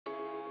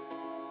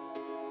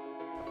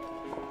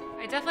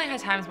definitely had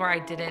times where I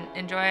didn't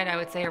enjoy it. I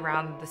would say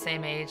around the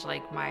same age,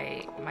 like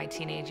my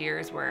teenage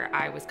years, where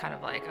I was kind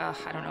of like, ugh,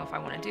 I don't know if I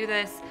want to do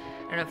this.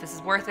 I don't know if this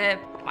is worth it.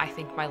 I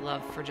think my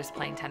love for just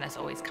playing tennis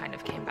always kind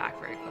of came back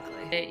very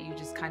quickly. You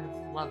just kind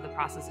of love the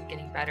process of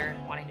getting better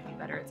and wanting to be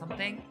better at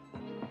something.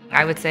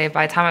 I would say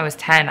by the time I was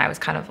 10, I was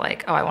kind of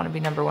like, oh, I want to be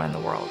 #1 in the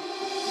world.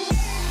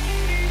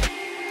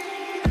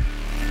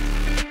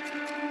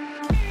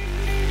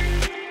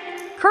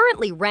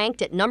 Currently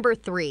ranked at number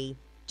 3,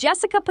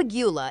 Jessica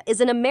Pegula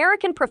is an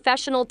American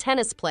professional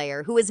tennis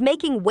player who is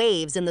making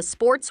waves in the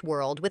sports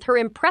world with her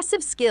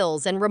impressive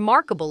skills and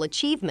remarkable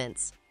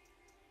achievements.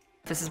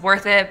 If this is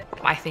worth it,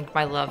 I think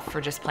my love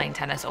for just playing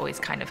tennis always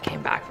kind of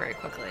came back very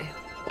quickly.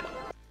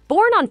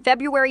 Born on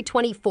February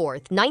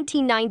 24,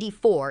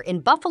 1994 in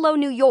Buffalo,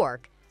 New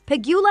York,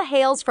 Pegula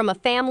hails from a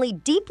family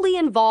deeply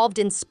involved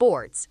in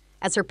sports,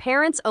 as her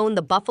parents own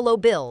the Buffalo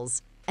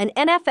Bills, an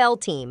NFL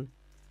team.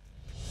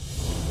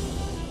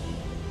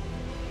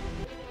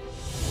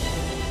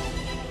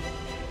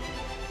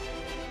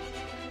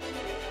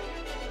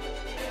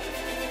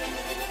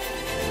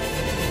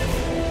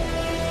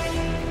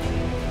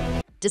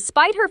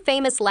 Despite her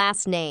famous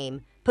last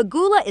name,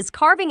 Pegula is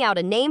carving out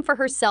a name for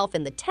herself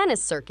in the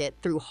tennis circuit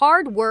through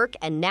hard work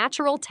and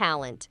natural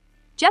talent.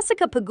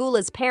 Jessica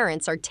Pegula's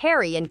parents are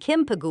Terry and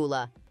Kim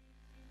Pegula.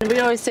 We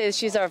always say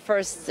she's our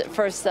first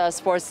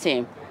sports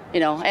team,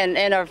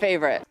 and our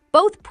favorite.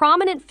 Both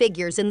prominent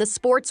figures in the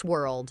sports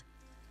world.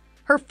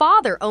 Her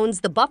father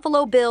owns the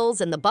Buffalo Bills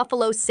and the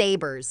Buffalo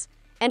Sabres,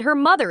 and her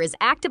mother is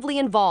actively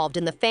involved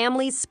in the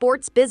family's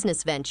sports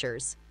business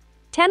ventures.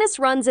 Tennis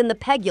runs in the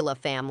Pegula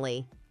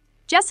family.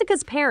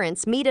 Jessica's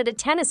parents meet at a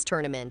tennis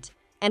tournament,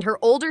 and her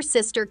older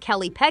sister,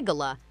 Kelly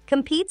Pegula,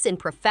 competes in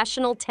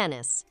professional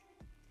tennis.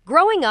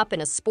 Growing up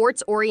in a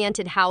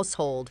sports-oriented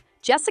household,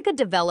 Jessica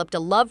developed a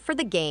love for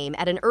the game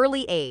at an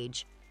early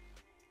age.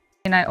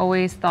 And I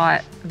always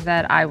thought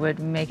that I would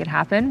make it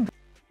happen.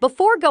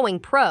 Before going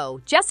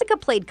pro, Jessica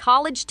played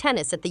college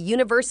tennis at the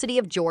University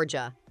of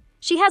Georgia.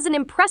 She has an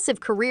impressive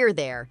career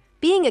there,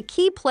 being a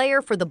key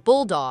player for the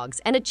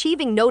Bulldogs and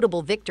achieving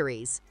notable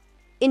victories.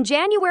 In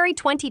January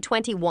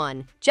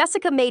 2021,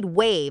 Jessica made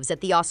waves at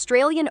the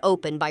Australian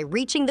Open by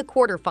reaching the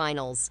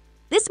quarterfinals.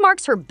 This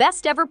marks her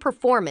best-ever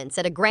performance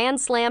at a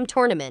Grand Slam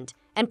tournament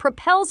and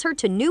propels her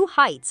to new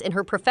heights in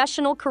her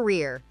professional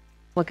career.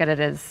 Look at it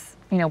as,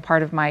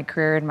 part of my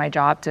career and my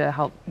job to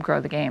help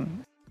grow the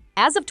game.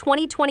 As of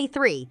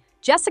 2023,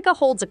 Jessica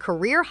holds a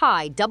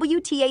career-high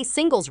WTA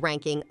singles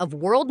ranking of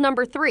world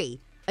number 3,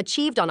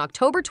 achieved on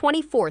October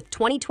 24,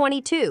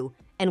 2022,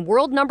 and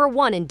world number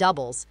 1 in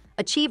doubles,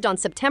 achieved on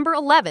September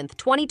 11,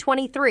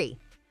 2023.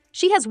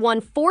 She has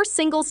won 4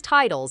 singles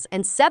titles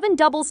and 7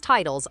 doubles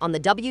titles on the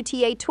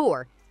WTA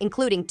Tour,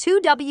 including 2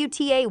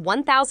 WTA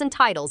 1000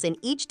 titles in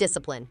each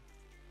discipline.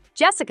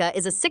 Jessica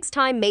is a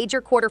 6-time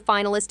major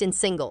quarterfinalist in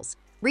singles,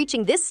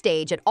 reaching this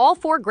stage at all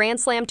 4 Grand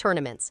Slam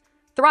tournaments,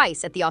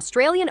 thrice at the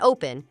Australian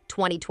Open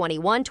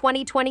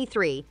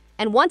 2021-2023,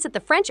 and once at the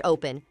French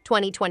Open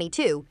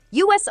 2022,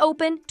 US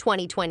Open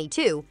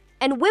 2022,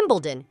 and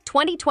Wimbledon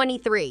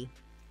 2023.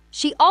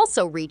 She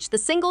also reached the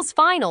singles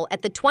final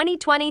at the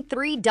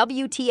 2023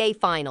 WTA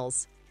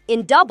Finals.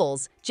 In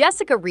doubles,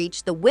 Jessica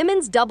reached the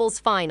women's doubles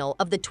final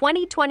of the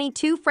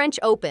 2022 French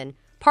Open,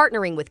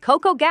 partnering with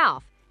Coco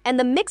Gauff, and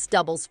the mixed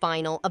doubles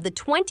final of the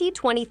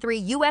 2023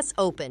 US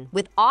Open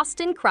with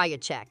Austin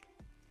Krajicek.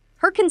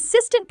 Her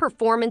consistent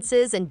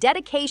performances and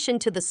dedication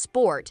to the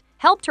sport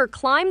helped her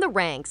climb the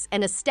ranks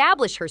and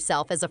establish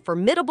herself as a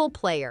formidable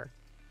player.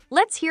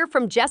 Let's hear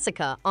from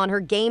Jessica on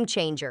her game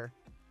changer.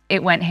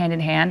 It went hand in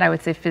hand. I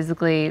would say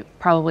physically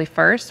probably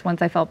first.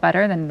 Once I felt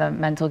better, then the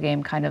mental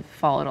game kind of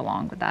followed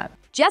along with that.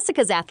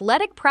 Jessica's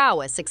athletic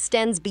prowess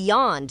extends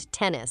beyond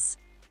tennis.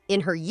 In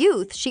her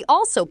youth, she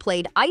also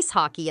played ice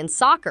hockey and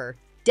soccer,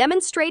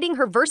 demonstrating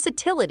her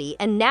versatility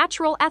and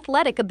natural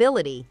athletic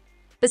ability.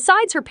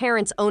 Besides her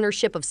parents'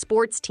 ownership of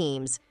sports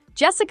teams,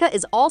 Jessica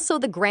is also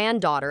the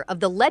granddaughter of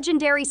the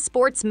legendary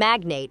sports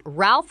magnate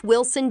Ralph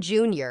Wilson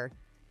Jr.,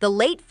 the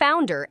late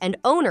founder and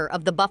owner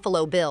of the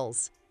Buffalo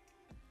Bills.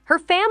 Her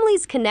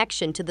family's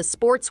connection to the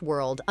sports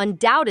world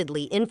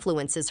undoubtedly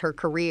influences her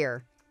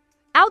career.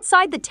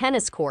 Outside the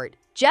tennis court,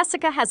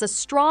 Jessica has a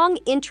strong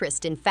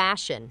interest in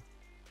fashion.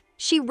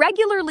 She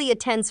regularly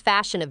attends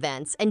fashion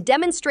events and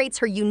demonstrates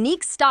her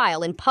unique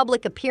style in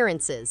public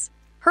appearances.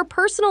 Her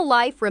personal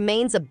life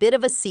remains a bit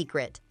of a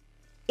secret.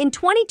 In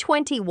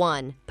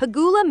 2021,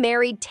 Pegula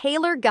married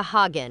Taylor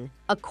Gahagan,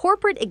 a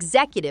corporate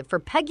executive for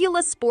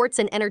Pegula Sports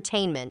and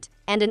Entertainment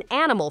and an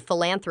animal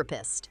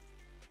philanthropist.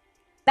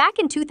 Back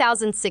in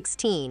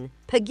 2016,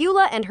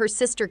 Pegula and her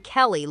sister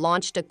Kelly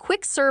launched a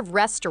quick-serve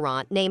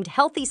restaurant named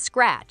Healthy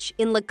Scratch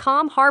in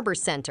Lacombe Harbor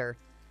Center,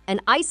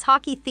 an ice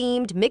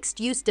hockey-themed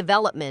mixed-use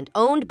development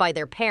owned by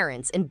their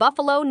parents in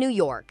Buffalo, New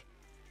York.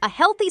 A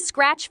Healthy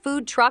Scratch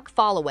food truck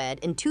followed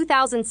in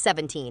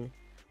 2017.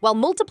 While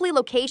multiple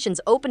locations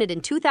opened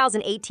in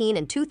 2018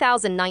 and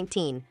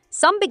 2019,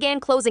 some began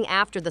closing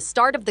after the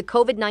start of the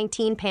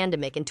COVID-19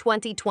 pandemic in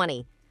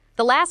 2020.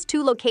 The last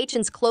 2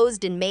 locations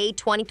closed in May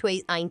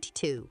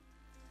 2022.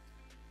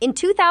 In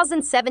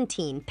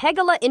 2017,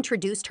 Pegula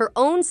introduced her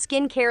own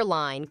skincare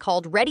line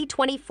called Ready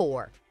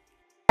 24.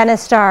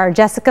 Tennis star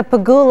Jessica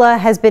Pegula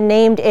has been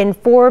named in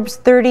Forbes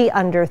 30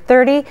 Under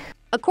 30.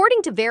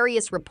 According to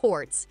various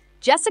reports,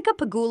 Jessica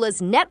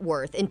Pegula's net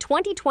worth in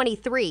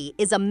 2023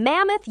 is a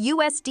mammoth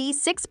USD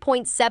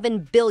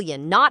 6.7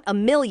 billion, not a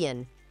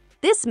million.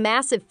 This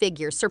massive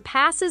figure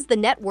surpasses the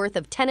net worth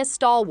of tennis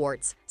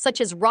stalwarts such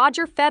as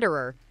Roger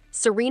Federer,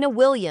 Serena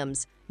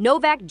Williams,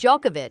 Novak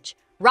Djokovic,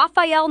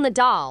 Rafael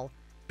Nadal,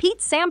 Pete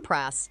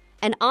Sampras,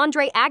 and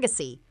Andre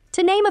Agassi,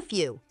 to name a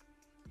few.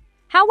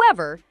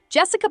 However,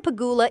 Jessica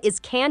Pegula is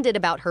candid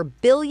about her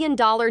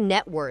billion-dollar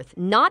net worth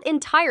not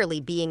entirely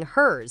being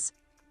hers.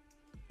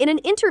 In an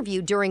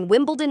interview during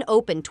Wimbledon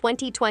Open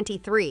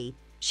 2023,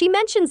 she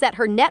mentions that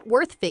her net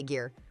worth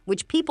figure,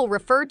 which people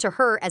refer to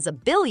her as a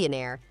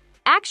billionaire,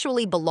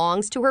 actually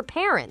belongs to her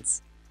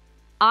parents.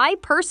 "I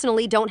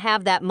personally don't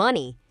have that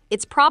money.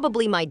 It's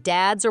probably my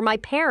dad's or my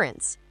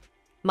parents'.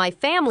 My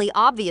family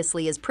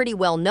obviously is pretty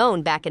well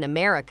known back in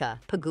America,"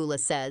 Pegula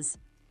says.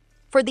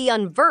 For the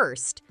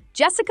unversed,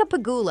 Jessica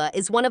Pegula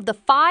is one of the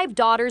 5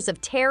 daughters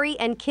of Terry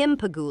and Kim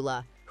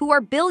Pegula, who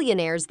are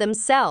billionaires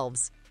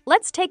themselves.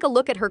 Let's take a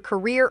look at her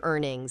career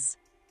earnings.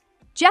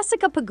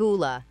 Jessica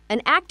Pegula,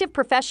 an active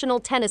professional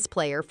tennis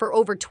player for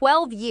over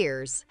 12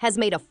 years, has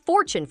made a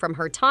fortune from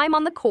her time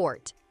on the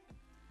court.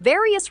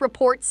 Various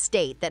reports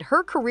state that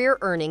her career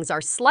earnings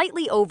are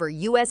slightly over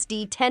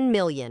USD 10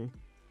 million.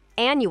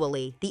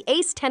 Annually, the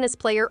ace tennis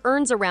player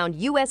earns around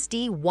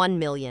USD 1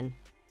 million.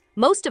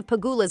 Most of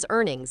Pegula's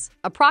earnings,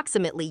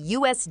 approximately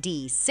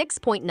USD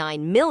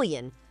 6.9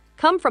 million,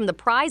 come from the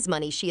prize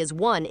money she has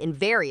won in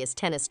various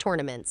tennis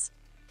tournaments.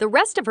 The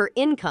rest of her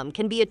income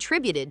can be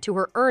attributed to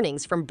her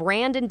earnings from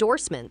brand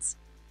endorsements.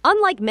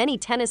 Unlike many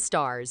tennis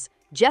stars,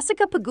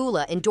 Jessica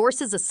Pegula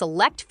endorses a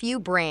select few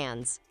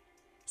brands.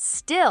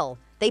 Still,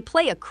 they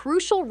play a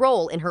crucial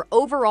role in her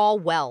overall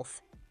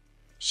wealth.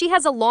 She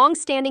has a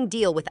long-standing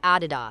deal with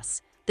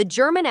Adidas, the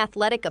German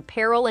athletic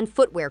apparel and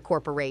footwear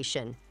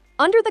corporation.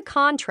 Under the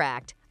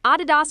contract,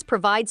 Adidas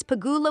provides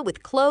Pegula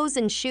with clothes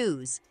and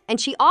shoes,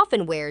 and she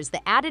often wears the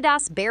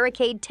Adidas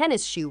Barricade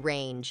tennis shoe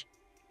range.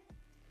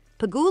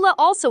 Pegula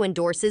also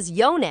endorses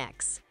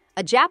Yonex,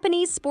 a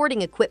Japanese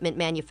sporting equipment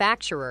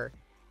manufacturer,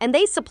 and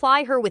they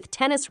supply her with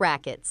tennis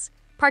rackets,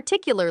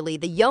 particularly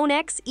the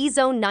Yonex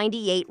E-Zone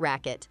 98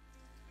 racket.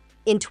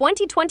 In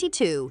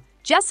 2022,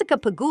 Jessica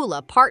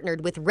Pegula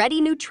partnered with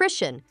Ready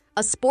Nutrition,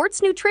 a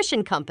sports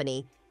nutrition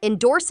company,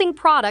 endorsing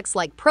products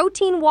like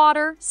protein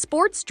water,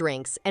 sports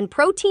drinks, and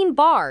protein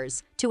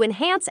bars to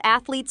enhance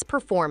athletes'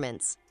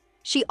 performance.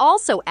 She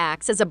also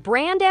acts as a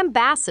brand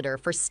ambassador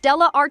for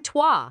Stella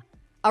Artois,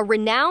 a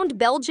renowned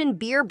Belgian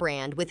beer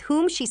brand with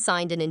whom she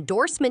signed an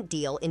endorsement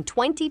deal in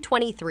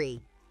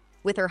 2023.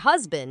 With her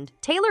husband,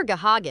 Taylor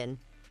Gahagan,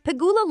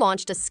 Pegula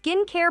launched a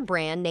skincare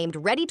brand named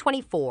Ready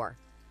 24.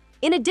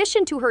 In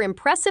addition to her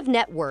impressive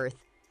net worth,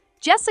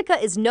 Jessica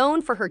is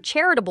known for her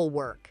charitable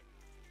work.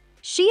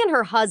 She and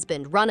her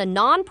husband run a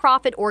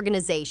non-profit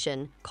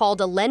organization called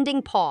A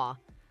Lending Paw,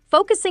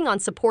 focusing on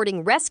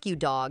supporting rescue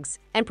dogs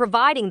and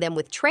providing them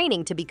with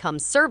training to become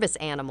service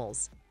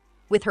animals.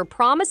 With her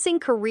promising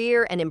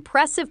career and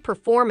impressive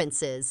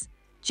performances,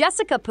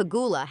 Jessica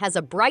Pegula has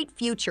a bright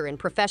future in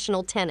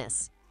professional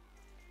tennis.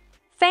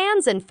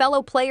 Fans and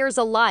fellow players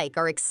alike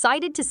are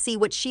excited to see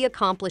what she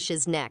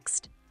accomplishes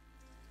next.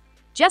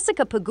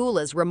 Jessica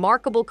Pegula's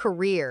remarkable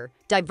career,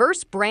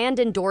 diverse brand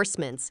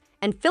endorsements,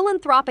 and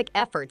philanthropic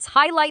efforts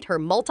highlight her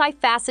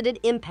multifaceted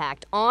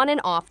impact on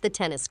and off the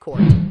tennis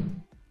court.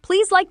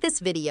 Please like this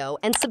video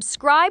and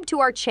subscribe to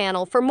our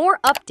channel for more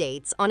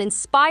updates on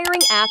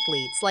inspiring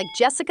athletes like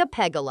Jessica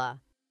Pegula.